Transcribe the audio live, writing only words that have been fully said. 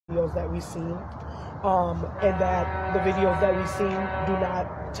videos that we've seen, and that the videos that we've seen do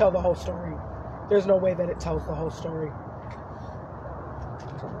not tell the whole story. There's no way that it tells the whole story.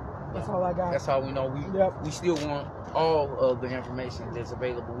 That's all I got. That's all we know. We still want all of the information that's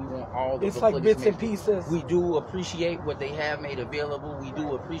available. We want all of it's the like bits and pieces. We do appreciate what they have made available. We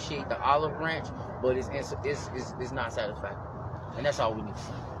do appreciate the olive branch, but it's not satisfactory. And that's all we need to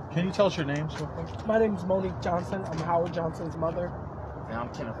say. Can you tell us your names real quick? My name is Monique Johnson. I'm Howard Johnson's mother. And I'm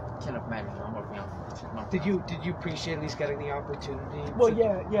Kenneth Madden. I'm her fiance. Did you appreciate at least getting the opportunity? Well,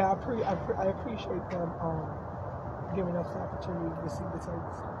 yeah, I appreciate them giving us the opportunity to see the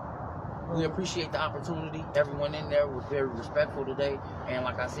tapes. We appreciate the opportunity. Everyone in there was very respectful today. And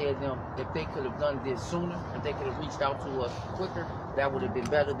like I said, if they could have done this sooner, if they could have reached out to us quicker, that would have been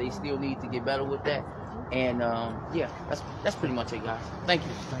better. They still need to get better with that. And yeah, that's pretty much it, guys. Thank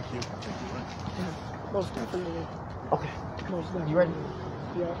you. Thank you. Most definitely. Okay. Most definitely. You ready?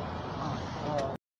 Yeah.